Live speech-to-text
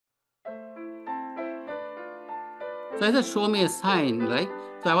So I said, show me a sign, right?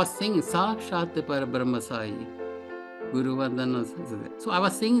 So I was singing, Sakshat Parabrahma Sai, Guru Vandana. So I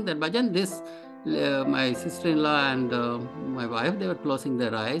was singing that bhajan. My sister-in-law and my wife, they were closing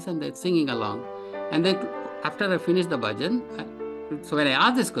their eyes and they're singing along. And then after I finished the bhajan, so when I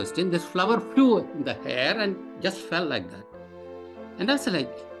asked this question, this flower flew in the air and just fell like that. And I was like,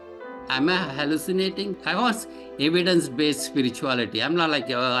 am I hallucinating? I was evidence-based spirituality. I'm not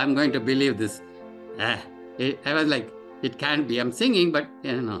like, I'm going to believe this. I was like, it can't be. I'm singing, but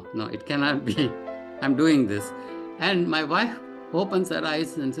no, it cannot be. I'm doing this. And my wife opens her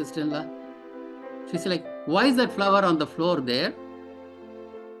eyes and sister-in-law, she's like, why is that flower on the floor there?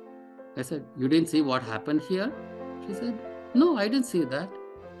 I said, you didn't see what happened here? She said, no, I didn't see that.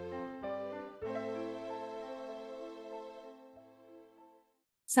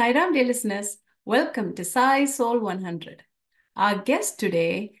 Sairam, dear listeners, welcome to Sai SOUL 100. Our guest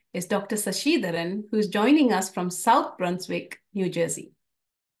today is Dr. Shashidharan, who's joining us from South Brunswick, New Jersey.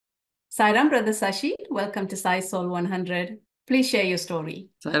 Sairam, Brother Shashi, welcome to Sai SOUL 100. Please share your story.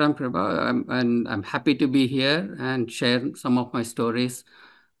 Sairam Prabha, I'm happy to be here and share some of my stories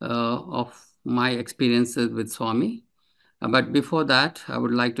of my experiences with Swami. But before that, I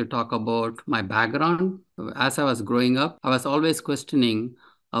would like to talk about my background. As I was growing up, I was always questioning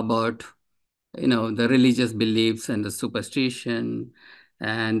about, the religious beliefs and the superstition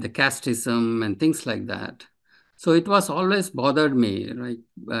and the casteism and things like that. So it was always bothered me, right?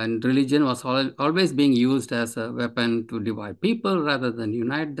 And religion was always being used as a weapon to divide people rather than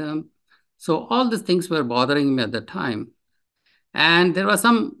unite them. So all these things were bothering me at the time. And there were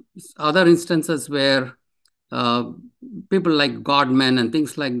some other instances where uh, people like godmen and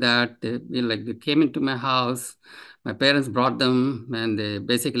things like that, they came into my house. My parents brought them, and they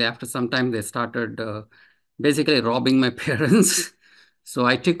basically, after some time, they started basically robbing my parents. So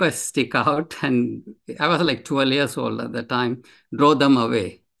I took a stick out, and I was like 12 years old at the time, drove them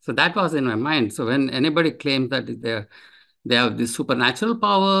away. So that was in my mind. So when anybody claims that they have these supernatural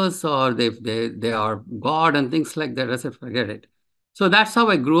powers or they are God and things like that, I said, forget it. So that's how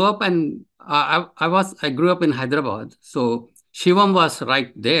I grew up, and I grew up in Hyderabad. So Shivam was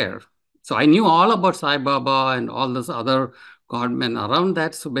right there. So I knew all about Sai Baba and all those other godmen around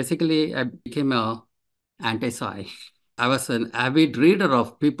that. So basically, I became a anti-Sai. I was an avid reader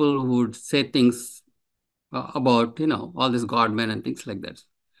of people who would say things about, all these godmen and things like that.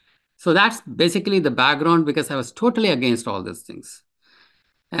 So that's basically the background because I was totally against all these things.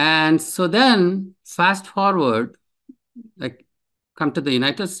 And so then fast forward, like come to the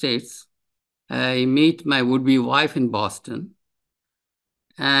United States, I meet my would-be wife in Boston.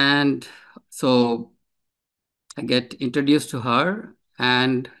 And so I get introduced to her,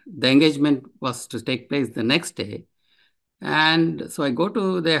 and the engagement was to take place the next day. And so I go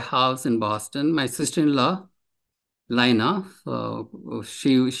to their house in Boston. My sister-in-law, Lina,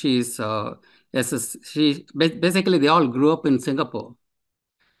 she's basically they all grew up in Singapore.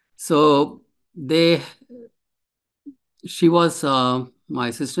 So she was my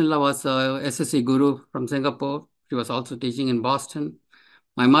sister-in-law was a SSC guru from Singapore. She was also teaching in Boston.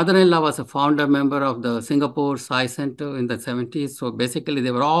 My mother-in-law was a founder member of the Singapore Sai Center in the 70s. So basically, they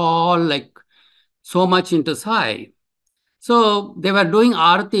were all like so much into Sai. So they were doing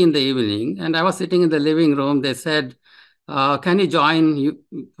Aarti in the evening, and I was sitting in the living room. They said, can you join you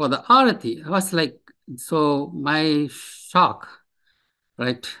for the Aarti? I was like, so my shock,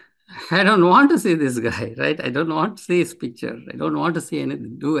 right? I don't want to see this guy, right? I don't want to see his picture. I don't want to see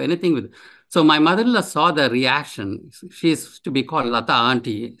do anything with it. So my mother-in-law saw the reaction. She is to be called Lata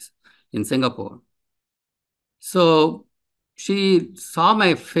Auntie in Singapore. So she saw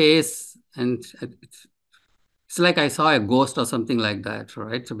my face, and it's like I saw a ghost or something like that,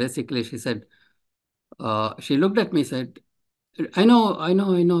 right? So basically, she said, she looked at me, said, I know.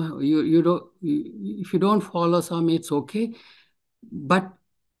 You don't. If you don't follow Swami, it's okay. But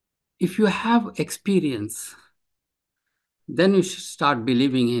if you have experience, then you should start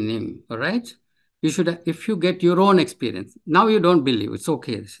believing in him. All right. You should, if you get your own experience. Now you don't believe. It's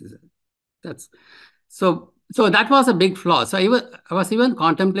okay. That's so. So that was a big flaw. So I was even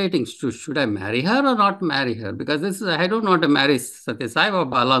contemplating, should I marry her or not marry her? Because I don't want to marry Satya Sai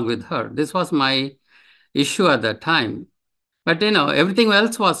Baba along with her. This was my issue at that time. But everything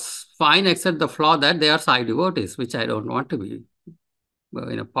else was fine except the flaw that they are Sai devotees, which I don't want to be,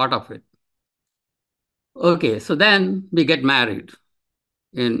 part of it. Okay, so then we get married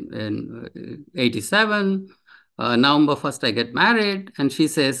in 87. November 1st, I get married, and she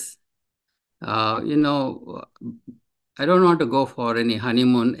says, I don't want to go for any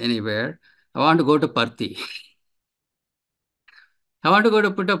honeymoon anywhere. I want to go to Parthi. I want to go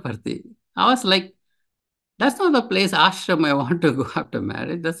to Puttaparthi. I was like, That's not the place, ashram, I want to go after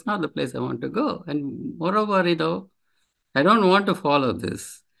marriage. That's not the place I want to go. And moreover, I don't want to follow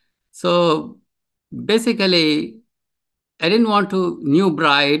this. So basically, I didn't want to, new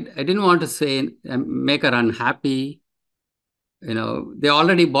bride, I didn't want to say, make her unhappy. They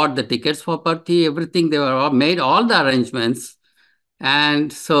already bought the tickets for Parthi, everything, they were all made, all the arrangements.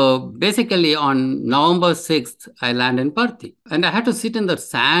 And so basically on November 6th, I land in Parthi. And I had to sit in the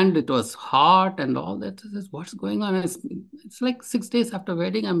sand. It was hot and all that. I said, what's going on? It's like 6 days after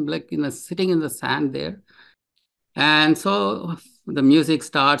wedding. I'm like, sitting in the sand there. And so the music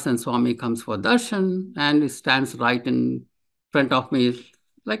starts and Swami comes for darshan and he stands right in front of me,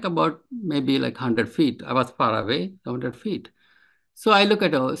 like about maybe like 100 feet. I was far away, 100 feet. So I look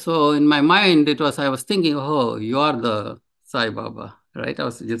at her. So in my mind, I was thinking, oh, you are the Sai Baba, right? I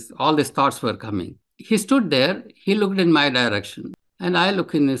was just, all these thoughts were coming. He stood there, he looked in my direction, and I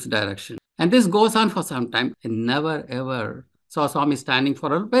look in his direction. And this goes on for some time. I never ever saw me standing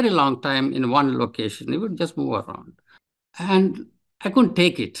for a very long time in one location. He would just move around. And I couldn't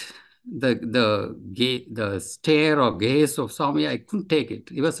take it. The stare or gaze of Swami, I couldn't take it.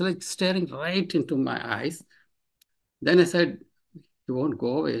 He was like staring right into my eyes. Then I said, you won't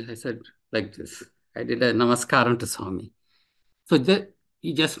go away. I said, like this. I did a namaskaram to Swami. So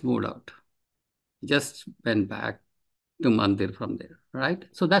he just moved out. He just went back to Mandir from there, right?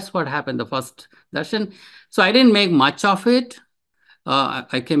 So that's what happened, the first darshan. So I didn't make much of it.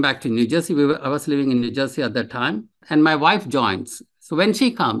 I came back to New Jersey. I was living in New Jersey at that time. And my wife joins. So when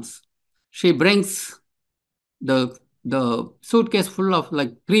she comes, she brings the suitcase full of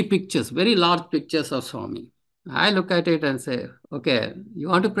like 3 pictures, very large pictures of Swami. I look at it and say, okay, you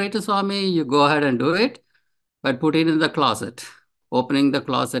want to pray to Swami, you go ahead and do it, but put it in the closet, opening the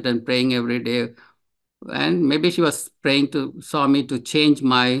closet and praying every day. And maybe she was praying to Swami to change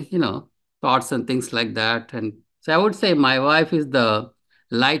my, thoughts and things like that. And so I would say my wife is the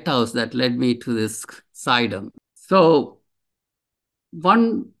lighthouse that led me to this Sairam. So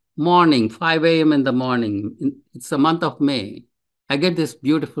one morning, 5 a.m. in the morning, it's the month of May, I get this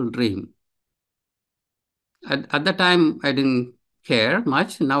beautiful dream. At the time, I didn't care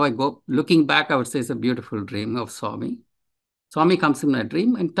much. Now I go, looking back, I would say it's a beautiful dream of Swami. Swami comes in my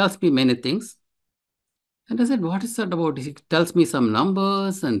dream and tells me many things. And I said, what is that about? He tells me some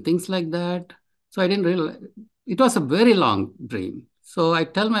numbers and things like that. So I didn't realize, it was a very long dream. So I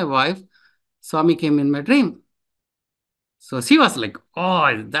tell my wife, Swami came in my dream. So she was like,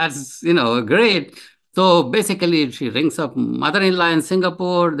 oh, that's, great. So basically, she rings up mother-in-law in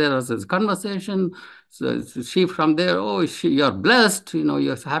Singapore. There was this conversation. So she from there, oh, you're blessed.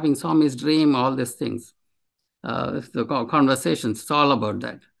 You're having Swami's dream, all these things. The conversations, it's all about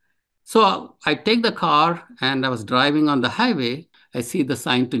that. So I take the car and I was driving on the highway. I see the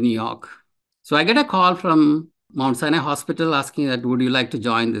sign to New York. So I get a call from Mount Sinai Hospital asking that, would you like to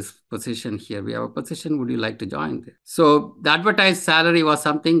join this position here? We have a position, would you like to join this? So the advertised salary was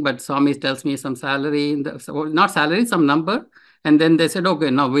something, but Swami tells me some salary, not salary, some number. And then they said, okay,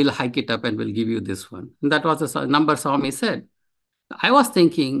 now we'll hike it up and we'll give you this one. And that was the number Swami said. I was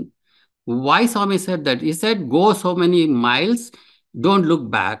thinking, why Swami said that? He said, go so many miles, don't look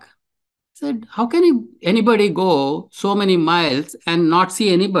back. Said, how can anybody go so many miles and not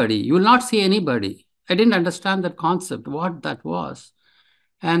see anybody? You will not see anybody. I didn't understand that concept, what that was.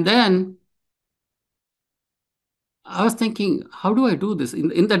 And then I was thinking, how do I do this?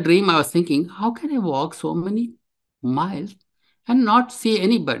 In the dream, I was thinking, how can I walk so many miles and not see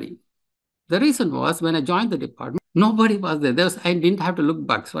anybody? The reason was when I joined the department, nobody was there. I didn't have to look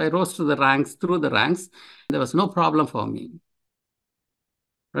back. So I rose to the ranks, through the ranks. There was no problem for me.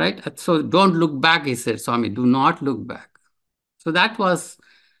 Right? So don't look back, he said, Swami, do not look back. So that was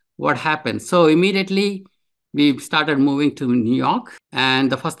what happened. So immediately we started moving to New York. And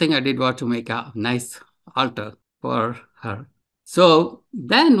the first thing I did was to make a nice altar for her. So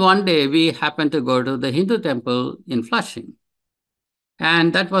then one day we happened to go to the Hindu temple in Flushing.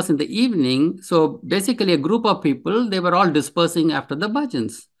 And that was in the evening. So basically a group of people, they were all dispersing after the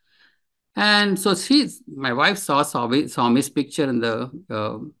bhajans. And so my wife saw Swami's picture in the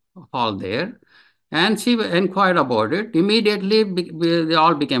hall there. And she inquired about it. Immediately, they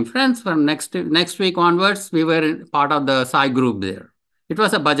all became friends. From next week onwards, we were part of the Sai group there. It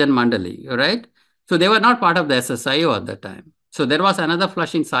was a bhajan mandali, right? So they were not part of the SSIO at that time. So there was another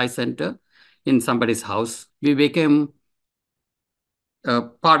Flushing Sai Center in somebody's house. We became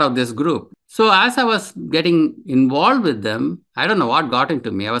part of this group. So as I was getting involved with them, I don't know what got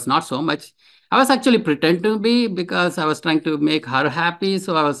into me. I was not so much. I was actually pretending to be because I was trying to make her happy.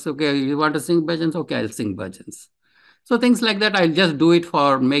 So I was, okay, you want to sing bhajans? Okay, I'll sing bhajans. So things like that, I'll just do it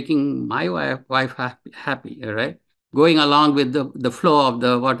for making my wife happy, right? Going along with the flow of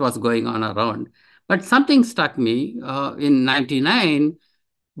the what was going on around. But something struck me in 99.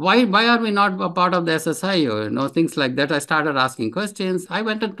 Why are we not a part of the SSIO? Things like that. I started asking questions. I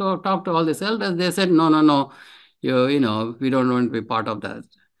went and talked to all these elders. They said, no, no, no, we don't want to be part of that.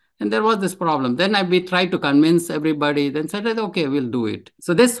 And there was this problem. Then we tried to convince everybody, then said, okay, we'll do it.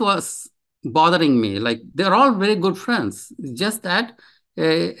 So this was bothering me. Like, they're all very good friends. It's just that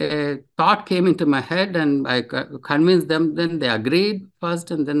a thought came into my head and I convinced them. Then they agreed first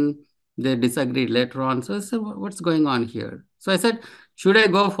and then they disagreed later on. So I said, what's going on here? So I said, should I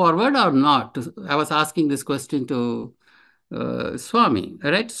go forward or not? I was asking this question to Swami,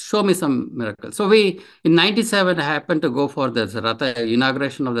 right? Show me some miracles. So in 97, I happened to go for the Ratha,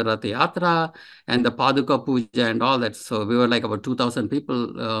 inauguration of the Ratha Yatra and the Paduka Puja and all that. So we were like about 2,000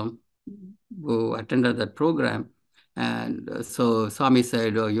 people who attended that program. And so Swami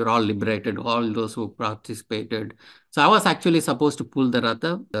said, oh, you're all liberated, all those who participated. So I was actually supposed to pull the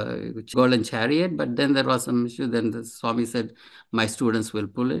Ratha, which golden chariot, but then there was some issue. Then the Swami said, my students will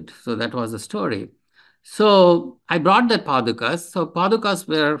pull it. So that was the story. So I brought that padukas. So padukas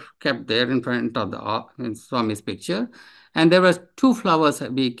were kept there in front of the in Swami's picture, and there were two flowers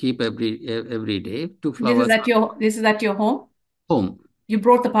we keep every day. Two flowers. This is at your home? Home. You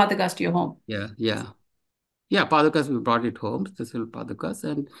brought the padukas to your home? Yeah, yeah. Yeah, padukas, we brought it home, special padukas,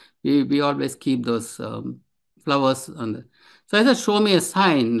 and we always keep those flowers on the. So I said, show me a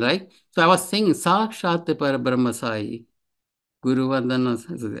sign, right? So I was singing Sakshat Parabrahma Sai. Guru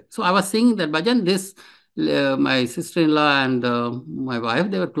Vandana. So I was singing that bhajan. My sister-in-law and my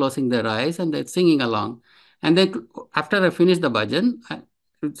wife, they were closing their eyes and they're singing along. And then after I finished the bhajan,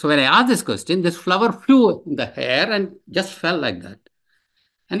 so when I asked this question, this flower flew in the air and just fell like that.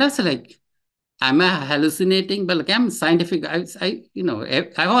 And I was like, am I hallucinating? But like, I'm scientific. I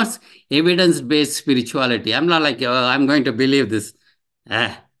was evidence-based spirituality. I'm not like, I'm going to believe this.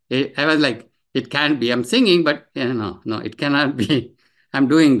 I was like, it can't be. I'm singing, but no, it cannot be. I'm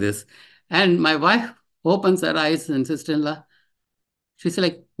doing this. And my wife opens her eyes and sister-in-law, she's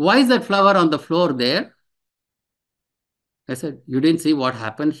like, why is that flower on the floor there? I said, you didn't see what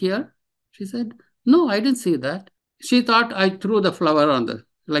happened here? She said, no, I didn't see that. She thought I threw the flower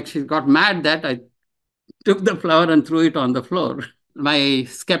like she got mad that I took the flower and threw it on the floor. My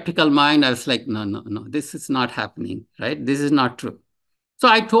skeptical mind, I was like, no, no, no, this is not happening, right? This is not true. So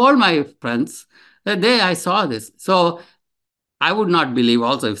I told my friends that day I saw this. So I would not believe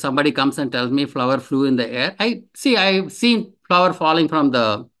also if somebody comes and tells me flower flew in the air. I've seen flower falling from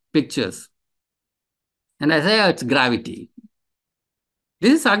the pictures. And I say, oh, it's gravity.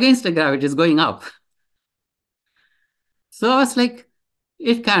 This is against the gravity, it's going up. So I was like,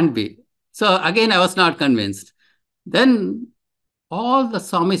 it can't be. So again, I was not convinced. Then all the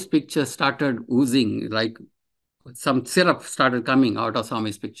Swami's pictures started oozing, like some syrup started coming out of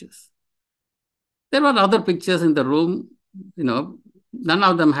Swami's pictures. There were other pictures in the room, none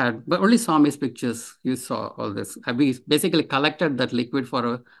of them had, but only Swami's pictures. You saw all this. We basically collected that liquid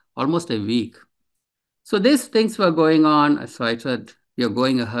for almost a week. So these things were going on. So I said, you're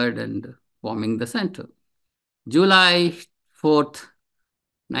going ahead and forming the center. July 4th,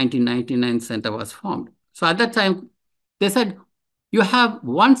 1999, center was formed. So at that time, they said, you have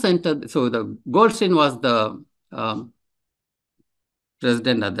one center. So the Goldstein was the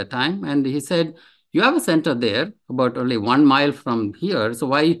president at the time. And he said, you have a center there about only 1 mile from here. So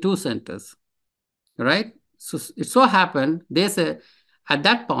why two centers, right? So it so happened, they said, at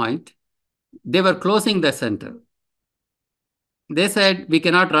that point, they were closing the center. They said, we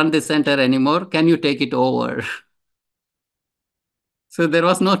cannot run this center anymore. Can you take it over? So there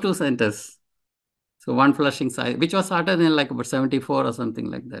was no two centers. So one Flushing side, which was started in like about 74 or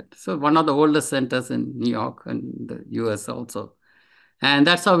something like that. So one of the oldest centers in New York and the US also. And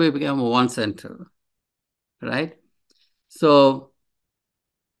that's how we became one center, right? So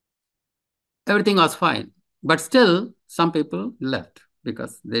everything was fine. But still, some people left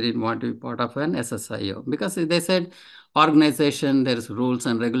because they didn't want to be part of an SSIO. Because they said, organization, there's rules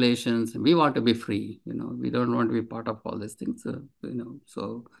and regulations. We want to be free. We don't want to be part of all these things.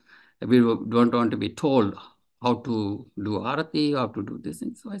 So we don't want to be told how to do arati, how to do this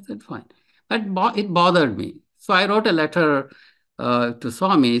thing. So I said, fine. But it bothered me. So I wrote a letter to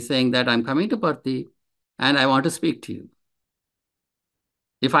Swami saying that I'm coming to Parthi and I want to speak to you.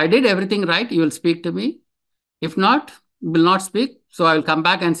 If I did everything right, you will speak to me. If not, will not speak. So I will come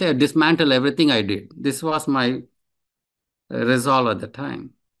back and say, dismantle everything I did. This was my resolve at the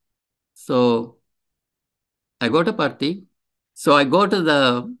time. So I go to Parthi. So I go to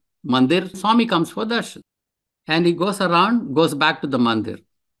the mandir. Swami comes for darshan. And he goes around, goes back to the mandir.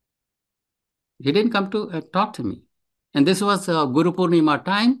 He didn't come to talk to me. And this was Guru Purnima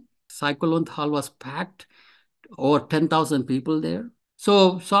time. Cyclone Hall was packed, over 10,000 people there.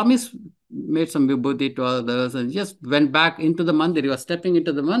 So Swami's made some vibhuti to others and just went back into the mandir. He was stepping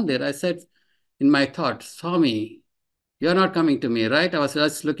into the mandir. I said in my thought, Swami, you're not coming to me, right? I was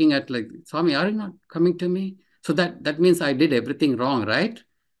just looking at like, Swami, are you not coming to me? So that means I did everything wrong, right?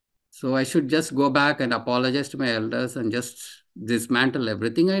 So I should just go back and apologize to my elders and just dismantle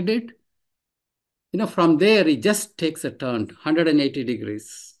everything I did. From there, he just takes a turn, 180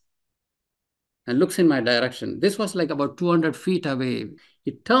 degrees, and looks in my direction. This was like about 200 feet away.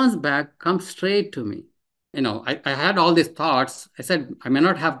 He turns back, comes straight to me. I had all these thoughts. I said, I may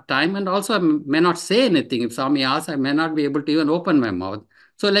not have time, and also I may not say anything. If Swami asks, I may not be able to even open my mouth.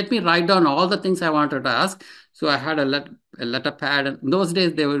 So let me write down all the things I wanted to ask. So I had a letter pad. And in those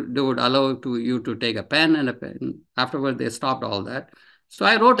days, they would allow you to take a pen and a pen. Afterward, they stopped all that. So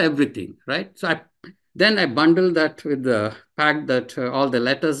I wrote everything, right? Then I bundled that with the packed that all the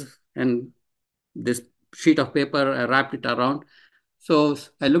letters and this sheet of paper. I wrapped it around. So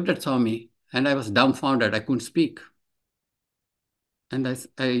I looked at Swami and I was dumbfounded. I couldn't speak. And I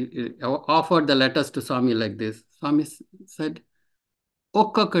offered the letters to Swami like this. Swami said,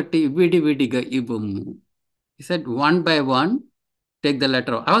 Okkakati vidi vidiga ibumu. He said, one by one, take the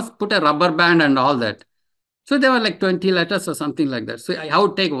letter. I was put a rubber band and all that. So there were like 20 letters or something like that. So I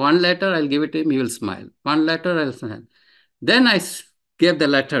would take one letter, I'll give it to him, he will smile. One letter, I'll smile. Then gave the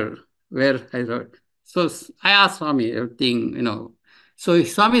letter where I wrote. So I asked Swami everything. So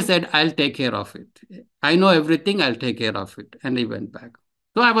Swami said, I'll take care of it. I know everything, I'll take care of it. And he went back.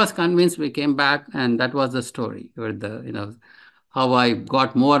 So I was convinced. We came back, and that was the story where how I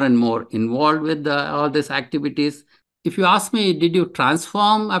got more and more involved with all these activities. If you ask me, did you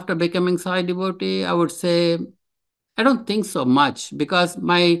transform after becoming Sai devotee? I would say I don't think so much, because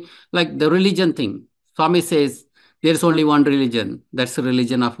like the religion thing, Swami says there's only one religion. That's the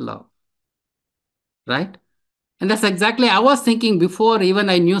religion of love, right? And that's exactly I was thinking before even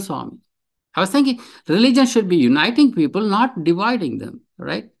I knew Swami. I was thinking religion should be uniting people, not dividing them,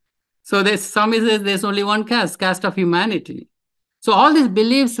 right? So Swami says there's only one caste of humanity. So all these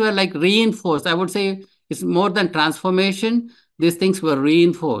beliefs were like reinforced. I would say it's more than transformation. These things were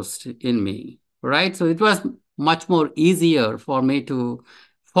reinforced in me, right? So it was much more easier for me to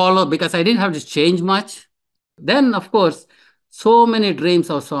follow because I didn't have to change much. Then, of course, so many dreams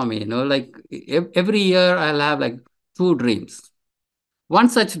of Swami, like every year I'll have like two dreams. One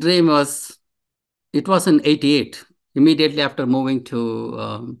such dream it was in 88, immediately after moving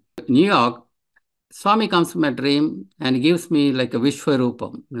to New York. Swami comes to my dream and gives me like a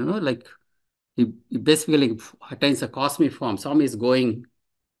Vishwarupam, like he basically attains a cosmic form. Swami is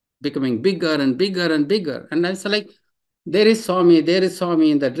becoming bigger and bigger and bigger. And I was like, there is Swami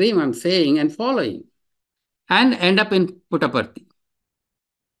in the dream I'm saying and following. And end up in Puttaparthi.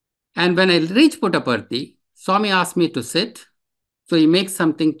 And when I reach Puttaparthi, Swami asked me to sit. So he makes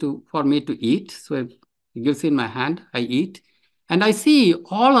something for me to eat. So he gives it in my hand, I eat. And I see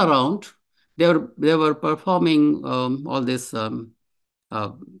all around, they were performing all this uh,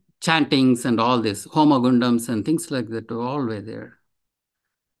 chantings and all this, homagundams and things like that were all were there.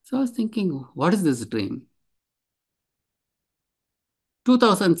 So I was thinking, what is this dream?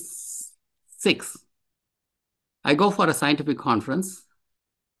 2006, I go for a scientific conference,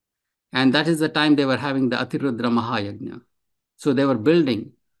 and that is the time they were having the Atirudra Mahayagna. So they were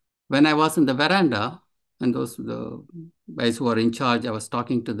building. When I was in the veranda, and the guys who were in charge, I was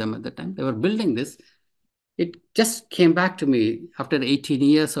talking to them at the time, they were building this. It just came back to me after 18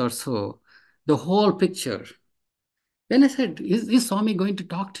 years or so, the whole picture. Then I said, is Swami going to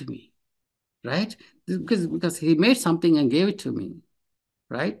talk to me? Right? Because he made something and gave it to me.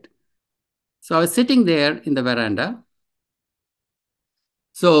 Right? So I was sitting there in the veranda.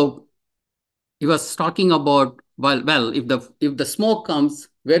 So he was talking about, well, if the smoke comes,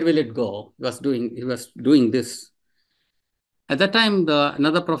 where will it go? He was doing this. At that time,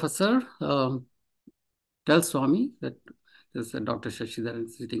 another professor tells Swami that there's a Dr. Shashidharan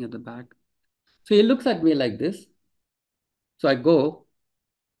sitting at the back. So he looks at me like this. So I go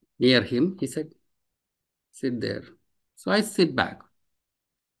near him. He said, sit there. So I sit back.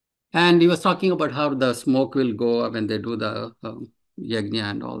 And he was talking about how the smoke will go when they do the yajna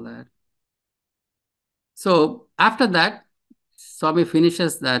and all that. So after that, Swami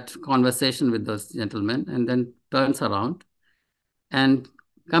finishes that conversation with those gentlemen and then turns around and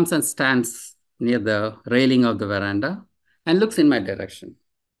comes and stands near the railing of the veranda and looks in my direction.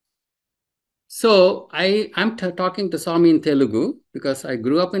 So I'm talking to Swami in Telugu because I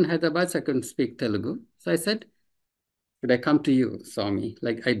grew up in Hyderabad, so I couldn't speak Telugu. So I said, Could I come to you, Swami?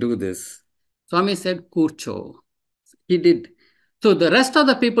 Like I do this. Swami said, Kurcho. He did. So the rest of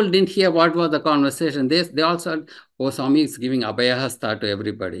the people didn't hear what was the conversation. They all said, oh, Swami is giving Abhayahasta to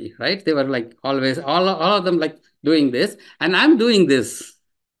everybody, right? They were like always, all of them like doing this, and I'm doing this.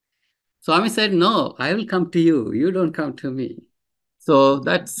 Swami said, no, I will come to you. You don't come to me. So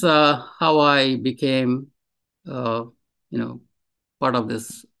that's how I became, uh, you know, part of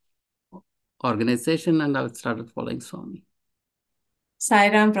this organization, and I started following Swami.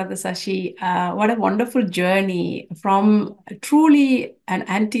 Sairam, Brother Shashi, what a wonderful journey from truly an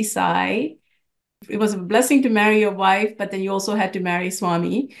anti-Sai. It was a blessing to marry your wife, but then you also had to marry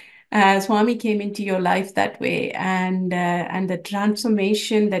Swami. Swami came into your life that way, and the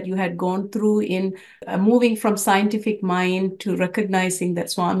transformation that you had gone through in moving from scientific mind to recognizing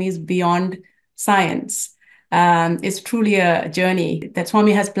that Swami is beyond science is truly a journey that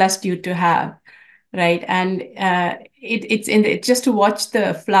Swami has blessed you to have, right? And it's just to watch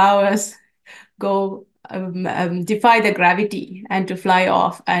the flowers go defy the gravity and to fly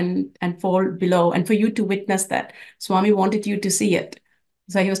off and fall below, and for you to witness that. Swami wanted you to see it.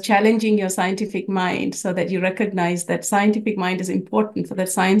 So he was challenging your scientific mind so that you recognize that scientific mind is important for the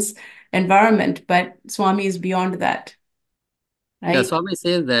science environment, but Swami is beyond that, Yeah, right? Swami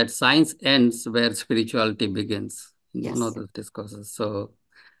says that science ends where spirituality begins in one of Yes. the discourses. So,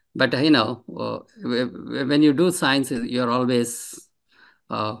 but when you do science, you're always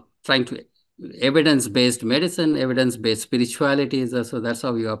trying to evidence-based medicine, evidence-based spirituality. So that's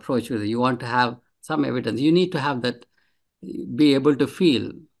how you approach it. You want to have some evidence. You need to have that, be able to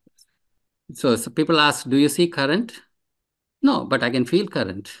feel. So people ask, do you see current? No, but I can feel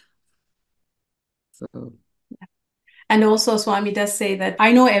current. So And also Swami does say that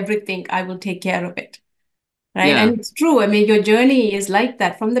I know everything, I will take care of it. Right. yeah, And it's true. I mean, your journey is like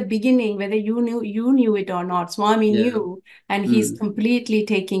that from the beginning, whether you knew it or not. Swami yeah, knew, and he's mm, completely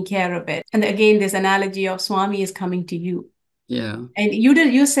taking care of it. And again, this analogy of Swami is coming to you. yeah. And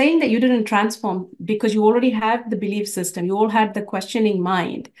you're saying that you didn't transform because you already had the belief system, you all had the questioning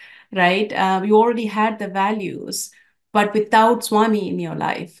mind, right? You already had the values, but without Swami in your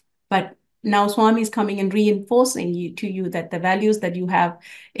life. But now Swami is coming and reinforcing you that the values that you have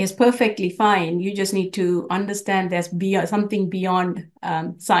is perfectly fine. You just need to understand there's something beyond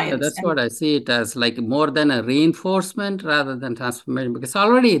Yeah, science. that's And what I see it as, like more than a reinforcement rather than transformation, because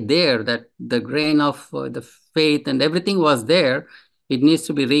already there that the grain of the faith and everything was there. It needs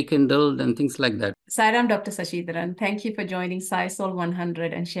to be rekindled and things like that. Sairam, Dr. Shashidharan, thank you for joining Sai Soul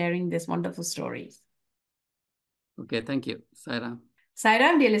 100 and sharing this wonderful stories. Okay, thank you, Sairam.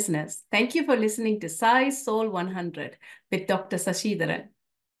 Sairam, dear listeners, thank you for listening to Sai Soul 100 with Dr. Shashidharan.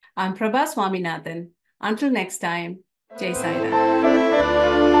 I'm Prabha Swaminathan. Until next time, Jai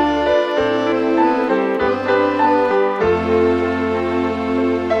Sairam.